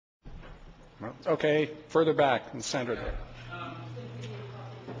Okay, further back in the center there.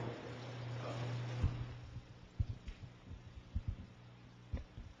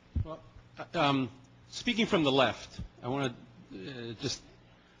 Speaking from the left, I want to just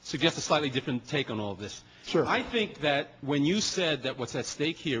suggest a slightly different take on all of this. Sure. I think that when you said that what's at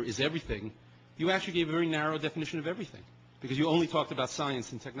stake here is everything, you actually gave a very narrow definition of everything, because you only talked about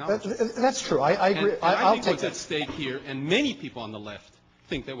science and technology. That's true. I agree. And I think what's that. at stake here, and many people on the left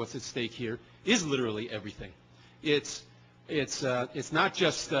think that what's at stake here is literally everything. It's not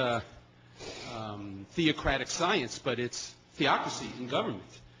just theocratic science, but it's theocracy in government.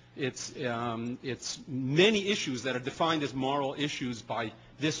 It's many issues that are defined as moral issues by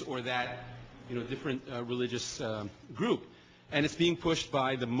this or that, different religious group, and it's being pushed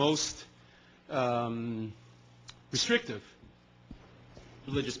by the most restrictive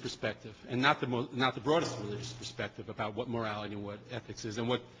religious perspective, and not the broadest religious perspective about what morality and what ethics is, and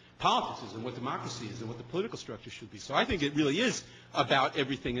what politics is, and what democracy is, and what the political structure should be. So I think it really is about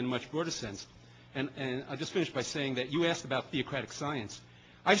everything in a much broader sense. And I'll just finish by saying that you asked about theocratic science.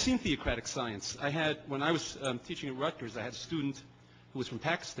 I've seen theocratic science. When I was teaching at Rutgers, I had a student who was from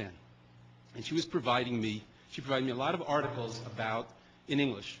Pakistan, and she provided me a lot of articles in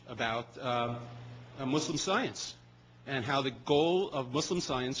English about Muslim science, and how the goal of Muslim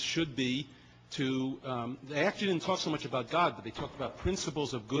science should be to, they actually didn't talk so much about God, but they talked about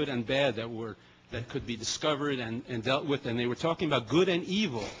principles of good and bad that could be discovered and dealt with, and they were talking about good and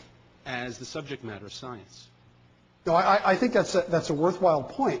evil as the subject matter of science. No, I think that's a worthwhile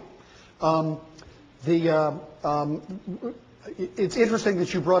point. It's interesting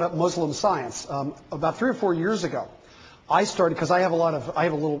that you brought up Muslim science. About 3 or 4 years ago, I started, because I have a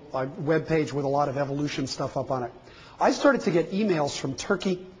little web page with a lot of evolution stuff up on it. I started to get emails from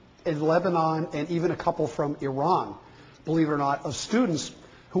Turkey and Lebanon and even a couple from Iran, believe it or not, of students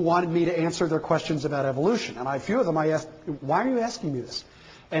who wanted me to answer their questions about evolution. And a few of them I asked, why are you asking me this?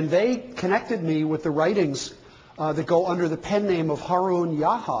 And they connected me with the writings that go under the pen name of Harun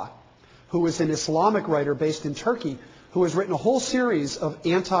Yaha, who is an Islamic writer based in Turkey, who has written a whole series of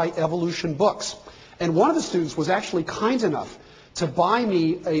anti-evolution books. And one of the students was actually kind enough to buy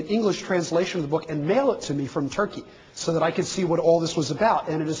me an English translation of the book and mail it to me from Turkey so that I could see what all this was about.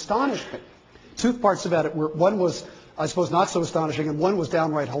 And it astonished me. Two parts about it were, one was, I suppose, not so astonishing, and one was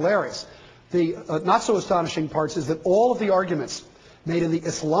downright hilarious. The not so astonishing parts is that all of the arguments made in the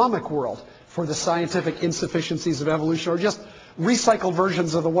Islamic world for the scientific insufficiencies of evolution are just recycled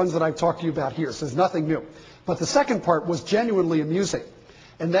versions of the ones that I've talked to you about here. So there's nothing new. But the second part was genuinely amusing.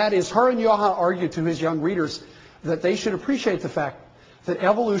 And that is, Harun Yaha argued to his young readers that they should appreciate the fact that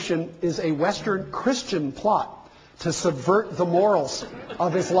evolution is a Western Christian plot to subvert the morals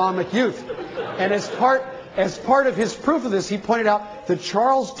of Islamic youth. And as part of his proof of this, he pointed out that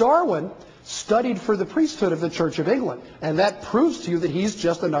Charles Darwin studied for the priesthood of the Church of England. And that proves to you that he's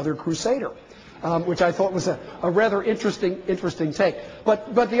just another crusader, which I thought was a rather interesting take.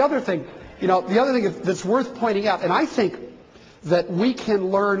 But the other thing, that's worth pointing out, and I think that we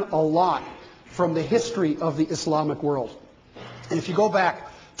can learn a lot from the history of the Islamic world. And if you go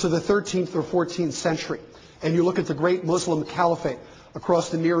back to the 13th or 14th century, and you look at the great Muslim caliphate across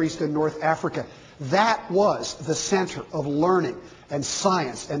the Near East and North Africa, that was the center of learning and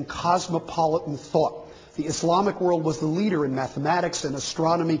science and cosmopolitan thought. The Islamic world was the leader in mathematics and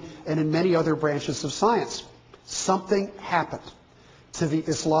astronomy and in many other branches of science. Something happened to the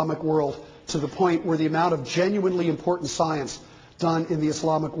Islamic world to the point where the amount of genuinely important science done in the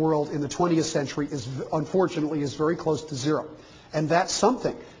Islamic world in the 20th century unfortunately is very close to zero. And that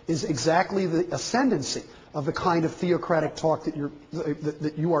something is exactly the ascendancy of the kind of theocratic talk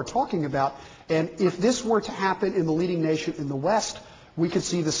that you are talking about. And if this were to happen in the leading nation in the West, we could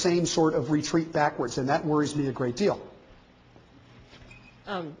see the same sort of retreat backwards, and that worries me a great deal.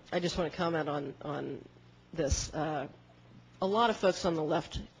 I just want to comment on this. A lot of folks on the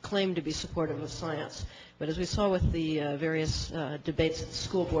left claim to be supportive of science, but as we saw with the various debates at the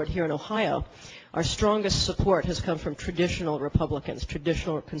school board here in Ohio, our strongest support has come from traditional Republicans,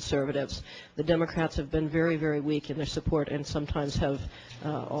 traditional conservatives. The Democrats have been very, very weak in their support and sometimes have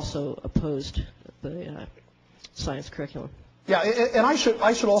also opposed the science curriculum. Yeah, and I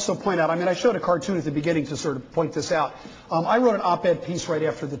should also point out, I showed a cartoon at the beginning to sort of point this out. I wrote an op-ed piece right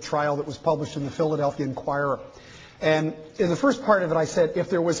after the trial that was published in the Philadelphia Inquirer. And in the first part of it, I said, if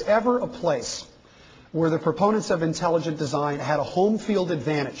there was ever a place where the proponents of intelligent design had a home field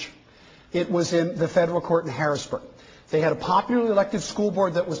advantage, it was in the federal court in Harrisburg. They had a popularly elected school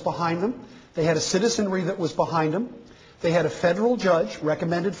board that was behind them. They had a citizenry that was behind them. They had a federal judge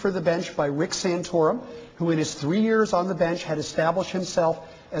recommended for the bench by Rick Santorum, who in his 3 years on the bench had established himself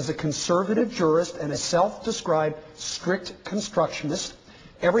as a conservative jurist and a self-described strict constructionist,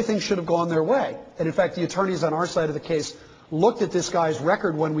 everything should have gone their way. And in fact, the attorneys on our side of the case looked at this guy's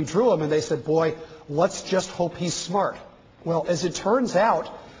record when we drew him and they said, boy, let's just hope he's smart. Well, as it turns out,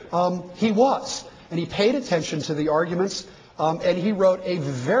 he was. And he paid attention to the arguments, and he wrote a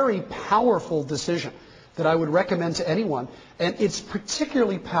very powerful decision that I would recommend to anyone. And it's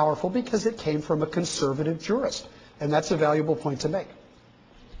particularly powerful because it came from a conservative jurist. And that's a valuable point to make.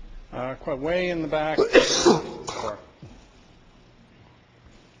 Quite way in the back.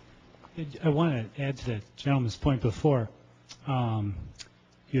 I want to add to that gentleman's point before. You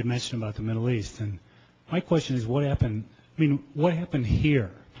had mentioned about the Middle East. And my question is, what happened? I mean, what happened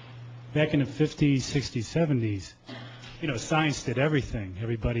here? Back in the 50s, 60s, 70s, you know, science did everything.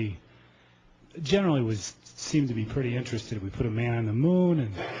 Everybody generally seemed to be pretty interested. We put a man on the moon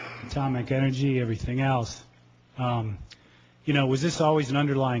and atomic energy, everything else. You know, was this always an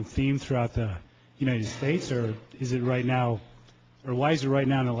underlying theme throughout the United States, or is it right now, or why is it right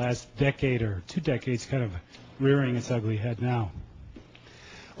now in the last decade or 2 decades kind of rearing its ugly head now?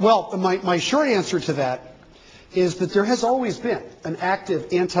 Well, my short answer to that is that there has always been an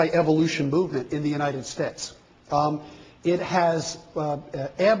active anti-evolution movement in the United States. It has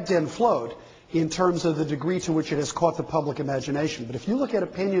ebbed and flowed in terms of the degree to which it has caught the public imagination. But if you look at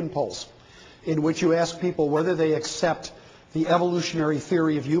opinion polls in which you ask people whether they accept the evolutionary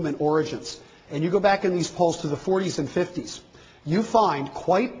theory of human origins, and you go back in these polls to the 40s and 50s, you find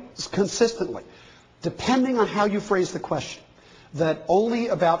quite consistently, depending on how you phrase the question, that only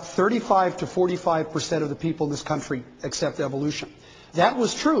about 35 to 45% of the people in this country accept evolution. That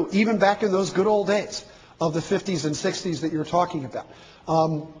was true even back in those good old days of the 50s and 60s that you're talking about.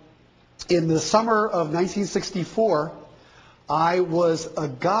 In the summer of 1964, I was a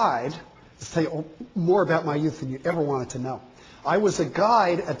guide. I'll tell you more about my youth than you ever wanted to know. I was a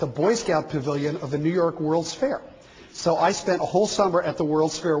guide at the Boy Scout Pavilion of the New York World's Fair. So I spent a whole summer at the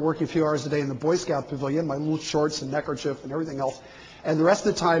World's Fair working a few hours a day in the Boy Scout Pavilion, my little shorts and neckerchief and everything else, and the rest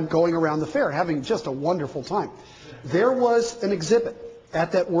of the time going around the fair, having just a wonderful time. There was an exhibit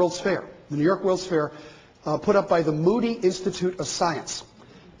at that World's Fair, the New York World's Fair, put up by the Moody Institute of Science.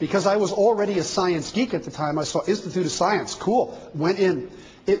 Because I was already a science geek at the time, I saw Institute of Science, cool, went in.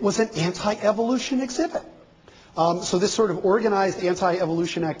 It was an anti-evolution exhibit. So this sort of organized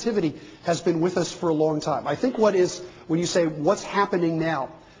anti-evolution activity has been with us for a long time. I think when you say what's happening now,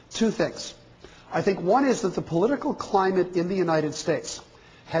 2 things. I think one is that the political climate in the United States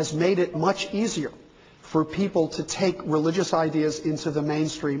has made it much easier for people to take religious ideas into the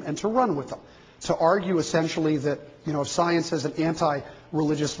mainstream and to run with them. To argue essentially that, you know, if science has an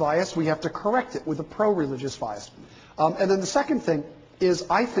anti-religious bias, we have to correct it with a pro-religious bias. And then the second thing is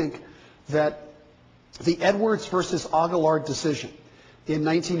I think that the Edwards versus Aguilar decision in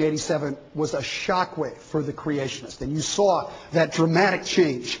 1987 was a shockwave for the creationists. And you saw that dramatic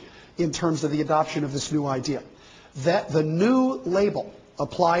change in terms of the adoption of this new idea. That the new label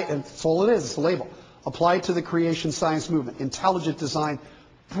applied, and that's all it is, it's a label, applied to the creation science movement, intelligent design,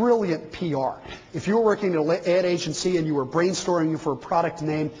 brilliant PR. If you were working at an ad agency and you were brainstorming for a product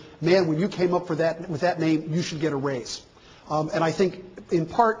name, man, when you came up with that name, you should get a raise. And I think in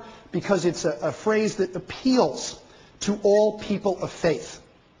part because it's a phrase that appeals to all people of faith.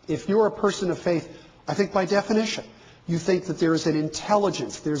 If you're a person of faith, I think by definition, you think that there is an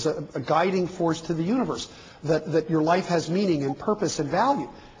intelligence, there's a guiding force to the universe, that your life has meaning and purpose and value.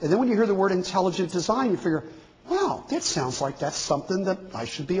 And then when you hear the word intelligent design, you figure, wow, that sounds like that's something that I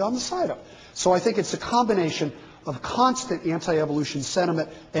should be on the side of. So I think it's a combination of constant anti-evolution sentiment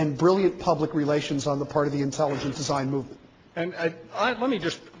and brilliant public relations on the part of the intelligent design movement. And let me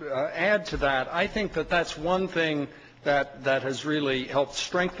just add to that. I think that that's one thing that has really helped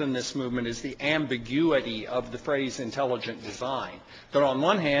strengthen this movement is the ambiguity of the phrase intelligent design. That on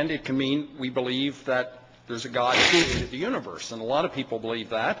one hand, it can mean we believe that there's a God who created the universe, and a lot of people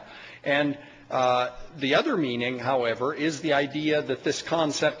believe that. And the other meaning, however, is the idea that this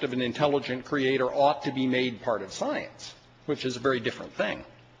concept of an intelligent creator ought to be made part of science, which is a very different thing.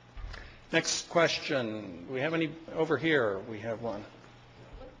 Next question. Do we have any over here? We have one.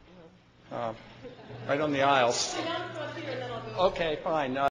 Right on the aisles. Okay, fine.